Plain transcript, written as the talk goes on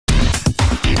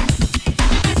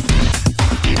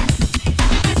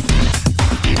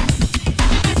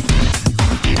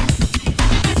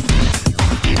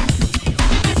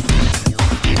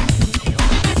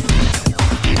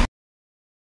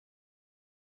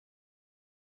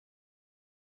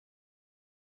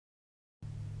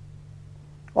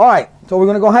All right, so we're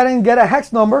going to go ahead and get a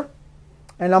hex number,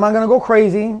 and I'm not going to go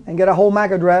crazy and get a whole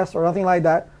MAC address or nothing like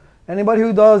that. Anybody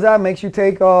who does that makes you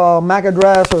take a MAC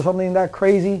address or something that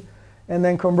crazy and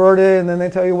then convert it, and then they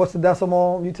tell you what's the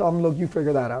decimal. You tell them, look, you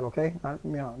figure that out, okay?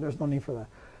 There's no need for that.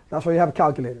 That's why you have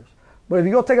calculators. But if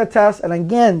you go take a test, and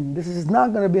again, this is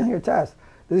not going to be on your test.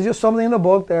 This is just something in the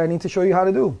book that I need to show you how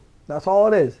to do. That's all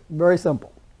it is. Very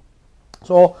simple.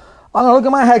 So I'm going to look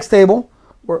at my hex table.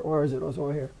 Where is it? Oh, it's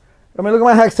over here. Let me look at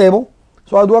my hex table.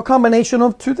 So I'll do a combination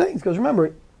of two things, because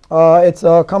remember, it's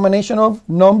a combination of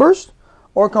numbers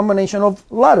or a combination of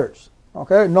letters.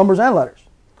 Okay, numbers and letters.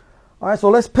 All right, so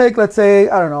let's pick, let's say,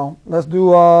 I don't know, let's do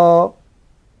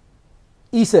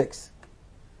E6.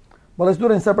 But let's do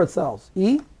it in separate cells.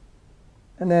 E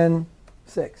and then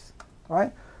 6. All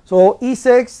right, so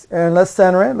E6, and let's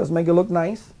center it. Let's make it look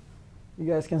nice. You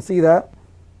guys can see that.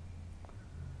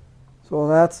 So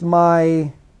that's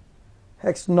my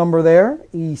hex number there,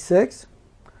 E6.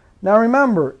 Now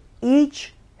remember,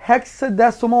 each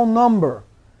hexadecimal number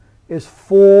is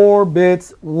 4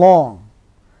 bits long.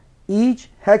 Each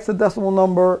hexadecimal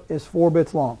number is 4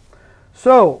 bits long.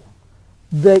 So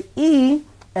the E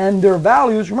and their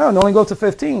values, remember, they only go to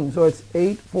 15. So it's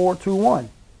 8421.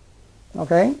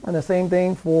 Okay, and the same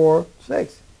thing for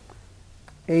 6.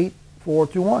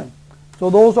 8421. So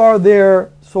those are their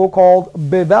so-called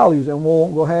bit values, and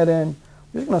we'll go ahead and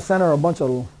we're just going to center a bunch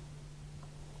of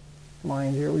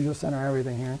lines here. We just center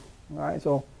everything here. All right,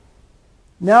 so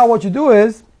now what you do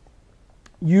is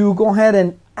you go ahead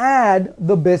and add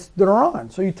the bits that are on.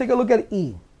 So you take a look at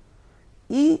E.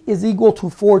 E is equal to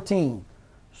 14.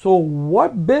 So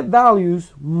what bit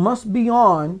values must be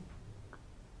on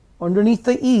underneath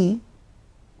the E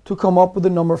to come up with the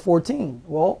number 14?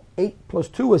 Well, 8 plus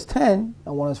 2 is 10,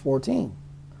 and 1 is 14.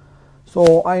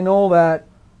 So I know that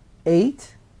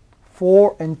 8,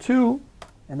 4, and 2,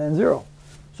 and then 0.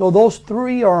 So those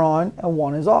 3 are on, and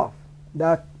 1 is off.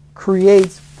 That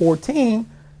creates 14,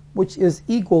 which is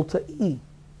equal to E.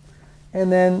 And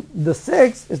then the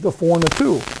 6 is the 4 and the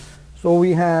 2. So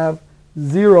we have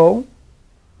 0,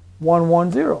 1,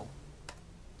 1, 0.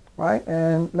 Right?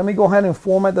 And let me go ahead and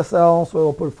format the cell so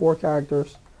it'll put 4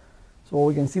 characters. So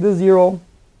we can see the 0.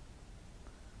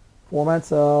 Format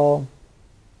cell.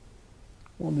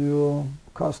 We'll do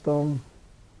custom.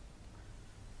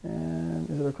 And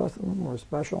is it a custom or a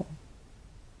special?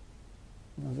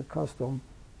 It's a custom.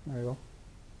 There you go.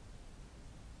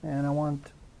 And I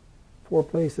want 4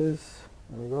 places.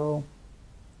 There we go.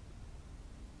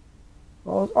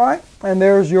 All right, and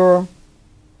there's your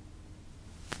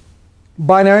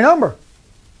binary number.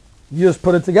 You just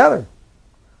put it together.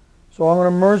 So I'm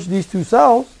going to merge these 2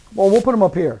 cells. Well, we'll put them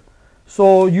up here.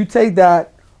 So you take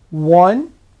that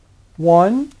 1,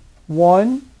 1,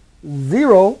 1,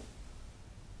 0,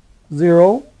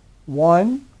 0,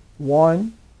 1,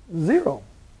 1, 0.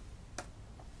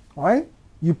 All right?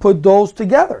 You put those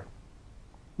together.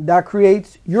 That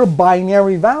creates your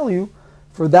binary value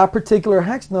for that particular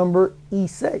hex number,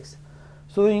 E6.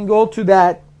 So then you go to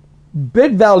that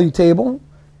bit value table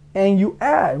and you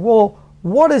add. Well,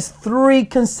 what does 3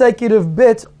 consecutive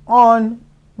bits on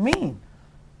mean?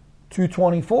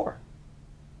 224.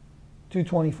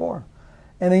 224.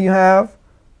 And then you have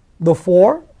the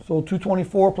 4. So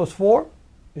 224 plus 4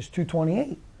 is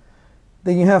 228.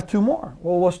 Then you have 2 more.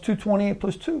 Well, what's 228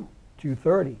 plus 2?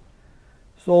 230.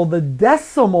 So the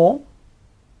decimal,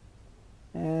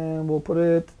 and we'll put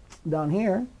it down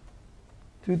here,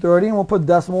 230, and we'll put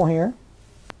decimal here.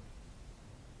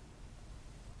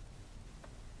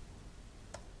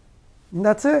 And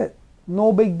that's it.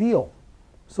 No big deal.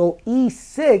 So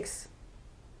E6,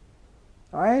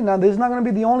 all right, now this is not going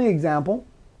to be the only example,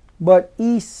 but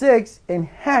E6 in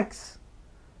hex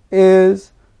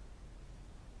is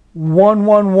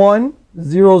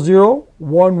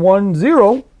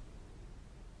 111001110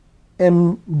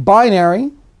 in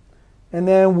binary, and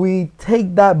then we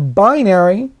take that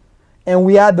binary and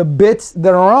we add the bits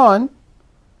that are on,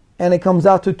 and it comes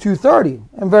out to 230,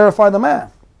 and verify the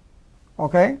math.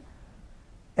 Okay?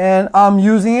 And I'm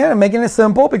using it and making it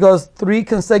simple because 3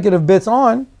 consecutive bits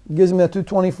on gives me a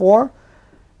 224.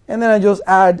 And then I just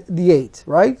add the 8,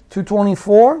 right?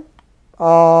 224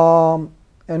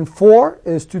 and 4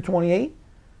 is 228.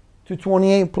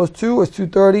 228 plus 2 is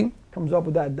 230. Comes up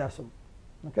with that decimal.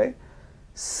 Okay?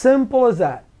 Simple as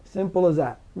that. Simple as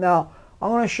that. Now,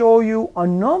 I'm going to show you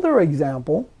another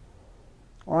example.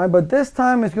 All right? But this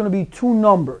time it's going to be 2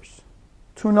 numbers.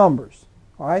 2 numbers.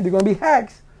 All right? They're going to be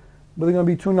hex, but they're going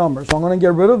to be 2 numbers. So I'm going to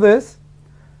get rid of this.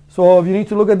 So if you need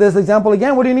to look at this example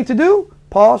again, what do you need to do?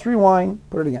 Pause, rewind,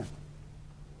 put it again.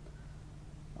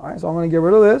 All right, so I'm going to get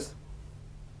rid of this.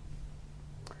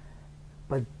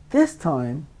 But This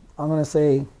time, I'm going to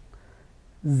say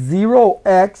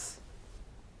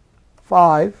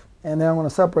 0x5, and then I'm going to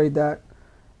separate that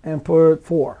and put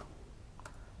 4,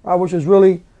 right, which is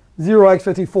really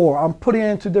 0x54. I'm putting it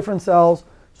into different cells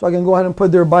so I can go ahead and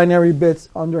put their binary bits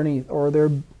underneath, or their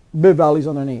bit values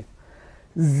underneath.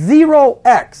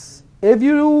 0x, if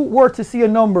you were to see a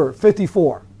number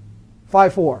 54,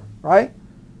 right,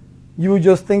 you would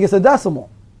just think it's a decimal.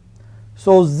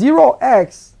 So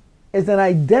 0x is an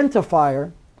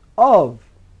identifier of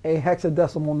a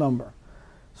hexadecimal number.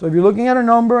 So if you're looking at a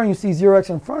number and you see 0x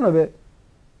in front of it,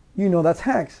 you know that's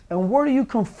hex. And where do you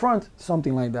confront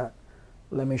something like that?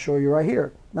 Let me show you right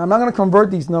here. Now, I'm not going to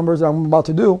convert these numbers that I'm about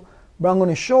to do, but I'm going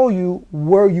to show you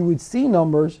where you would see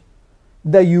numbers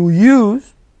that you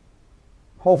use,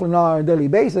 hopefully not on a daily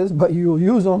basis, but you'll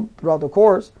use them throughout the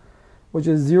course, which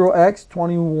is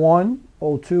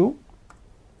 0x2102,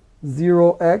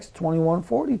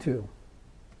 0x2142.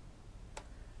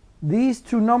 These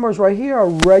two numbers right here are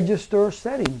register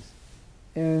settings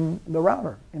in the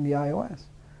router, in the iOS.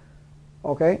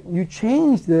 Okay, you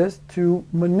change this to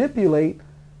manipulate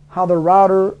how the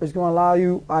router is going to allow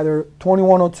you either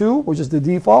 2102, which is the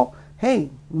default, hey,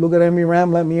 look at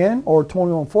NVRAM, let me in, or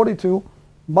 2142,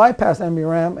 bypass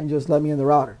NVRAM and just let me in the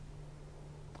router.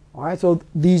 All right, so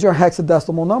these are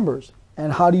hexadecimal numbers.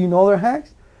 And how do you know they're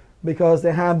hex? Because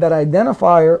they have that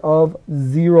identifier of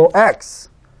 0x.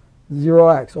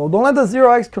 0x. So don't let the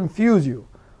 0x confuse you.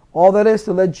 All that is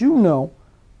to let you know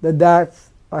that that's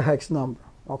a hex number.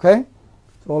 Okay?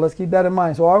 So let's keep that in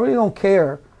mind. So I really don't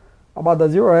care about the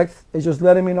 0x. It's just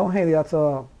letting me know, hey, that's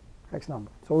a hex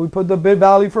number. So we put the bit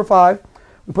value for 5.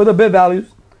 We put the bit values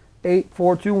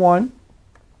 8421,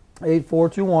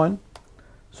 8421.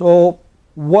 So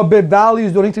what bit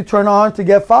values do I need to turn on to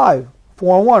get 5?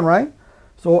 4 and 1, right?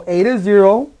 So 8 is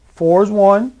 0, 4 is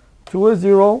 1, 2 is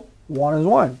 0, 1 is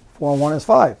 1. 4 and 1 is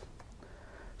 5.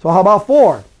 So how about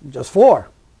 4? Just 4.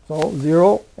 So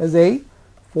 0 is 8,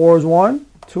 4 is 1,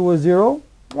 2 is 0,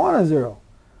 1 is 0.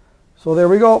 So there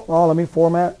we go. Oh, let me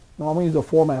format. No, I'm going to use the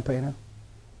format painter.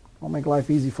 I'll make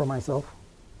life easy for myself.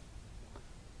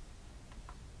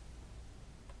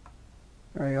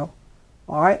 There you go.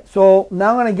 All right. So now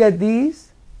I'm going to get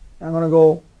these. I'm going to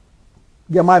go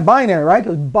get my binary, right?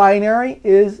 Because binary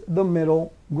is the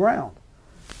middle ground.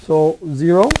 So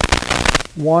 0,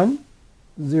 1,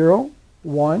 0,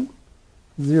 1,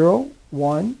 0,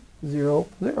 1, 0,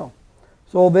 0.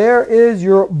 So there is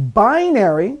your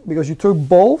binary, because you took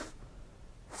both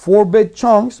 4-bit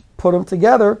chunks, put them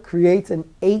together, creates an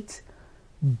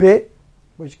 8-bit,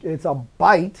 which it's a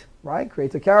byte, right?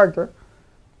 Creates a character.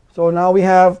 So now we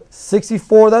have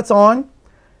 64 that's on,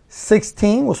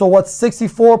 16. So what's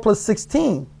 64 plus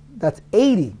 16? That's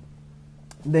 80.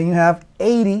 Then you have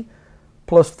 80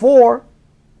 plus 4,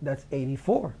 that's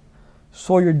 84.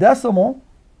 So your decimal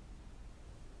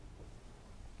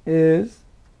is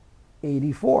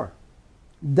 84.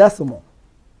 Decimal.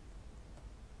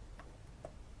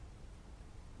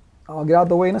 I'll get out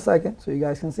the way in a second so you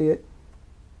guys can see it.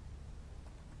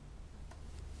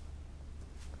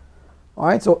 All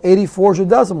right, so 84 is your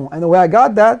decimal. And the way I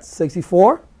got that,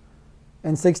 64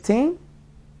 and 16,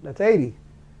 that's 80.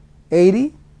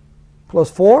 80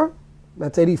 plus 4,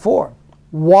 that's 84.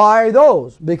 Why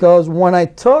those? Because when I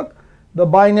took the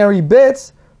binary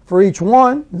bits for each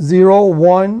one, 0,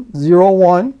 1, 0,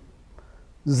 1,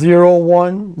 0,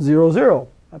 1, 0, 0,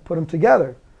 I put them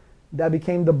together. That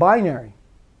became the binary.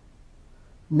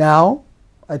 Now,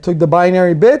 I took the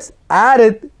binary bits,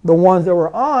 added the ones that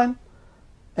were on,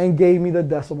 and gave me the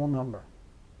decimal number.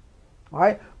 All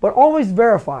right? But always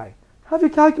verify. Have your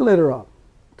calculator up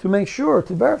to make sure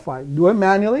to verify. Do it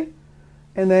manually,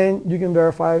 and then you can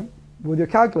verify with your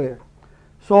calculator.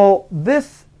 So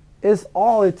this is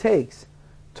all it takes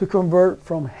to convert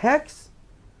from hex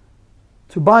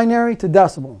to binary to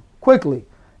decimal quickly.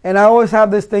 And I always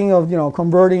have this thing of,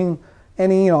 converting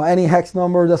any hex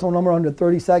number, decimal number under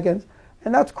 30 seconds.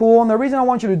 And that's cool. And the reason I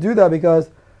want you to do that, because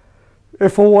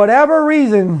if for whatever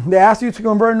reason they ask you to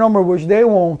convert a number, which they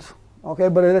won't, okay,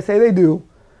 but let's say they do,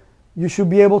 you should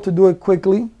be able to do it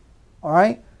quickly, all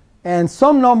right? And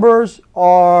some numbers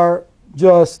are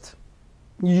just,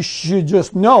 you should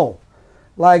just know.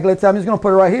 Like, let's say I'm just going to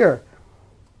put it right here.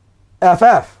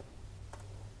 FF.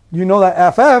 You know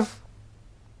that FF,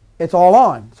 it's all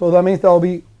on. So that means there'll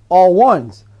be all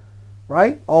ones,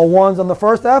 right? All ones on the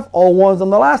first F, all ones on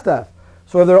the last F.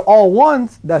 So if they're all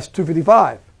ones, that's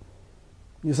 255.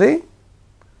 You see?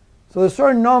 So there's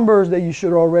certain numbers that you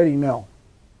should already know,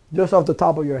 just off the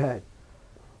top of your head.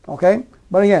 Okay?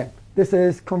 But again, this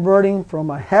is converting from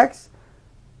a hex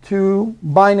to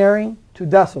binary to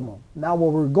decimal. Now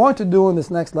what we're going to do in this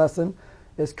next lesson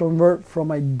is convert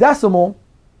from a decimal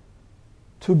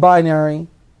to binary,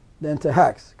 then to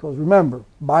hex. Because remember,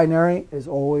 binary is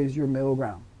always your middle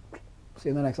ground. See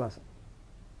you in the next lesson.